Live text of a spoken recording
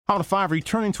Hot on 5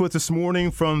 returning to us this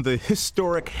morning from the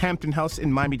historic Hampton House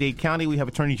in Miami-Dade County. We have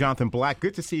attorney Jonathan Black.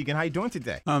 Good to see you again. How are you doing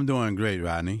today? I'm doing great,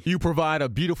 Rodney. You provide a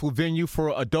beautiful venue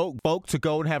for adult folk to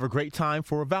go and have a great time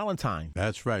for Valentine.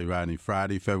 That's right, Rodney.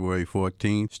 Friday, February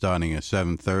 14th, starting at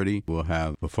 7:30, we'll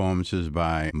have performances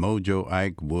by Mojo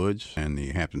Ike Woods and the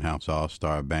Hampton House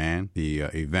All-Star Band. The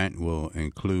event will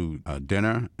include a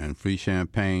dinner and free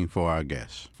champagne for our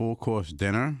guests. Full-course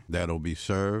dinner that'll be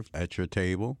served at your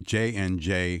table.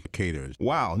 J&J Caters.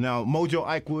 Wow. Now, Mojo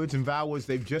Ike Woods and Val Woods,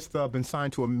 they've just been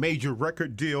signed to a major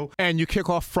record deal. And you kick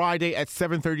off Friday at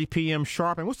 7:30 p.m.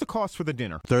 sharp. And what's the cost for the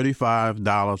dinner?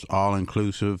 $35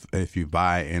 all-inclusive if you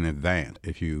buy in advance.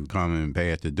 If you come and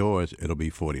pay at the doors, it'll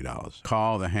be $40.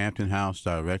 Call the Hampton House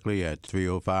directly at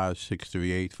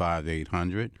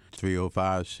 305-638-5800.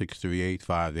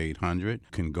 305-638-5800. You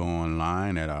can go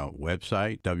online at our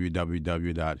website,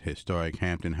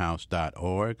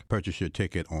 www.historichamptonhouse.org. Purchase your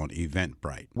ticket on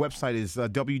Eventbrite. Website is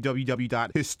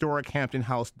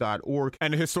www.historichamptonhouse.org.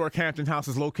 And the Historic Hampton House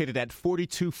is located at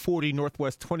 4240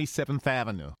 Northwest 27th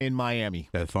Avenue in Miami.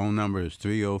 That phone number is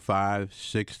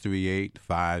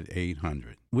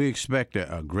 305-638-5800. We expect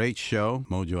a great show.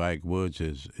 Mojo Ike Woods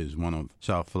is one of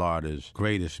South Florida's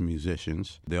greatest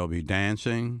musicians. There'll be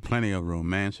dancing, plenty of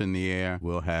romance in the air.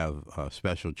 We'll have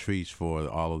special treats for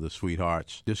all of the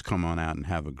sweethearts. Just come on out and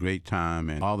have a great time.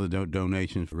 And all the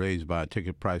donations raised by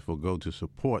ticket price will go to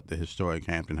support the historic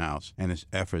Hampton House and its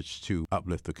efforts to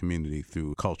uplift the community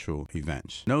through cultural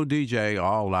events. No DJ,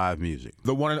 all live music.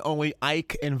 The one and only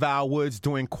Ike and Val Woods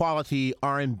doing quality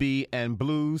R&B and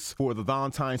blues for the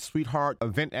Valentine Sweetheart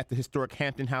event at the historic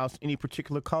Hampton House. Any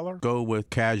particular color? Go with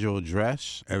casual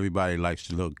dress. Everybody likes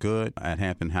to look good at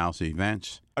Hampton House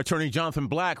events. Attorney Jonathan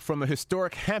Black from the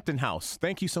historic Hampton House.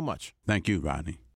 Thank you so much. Thank you, Rodney.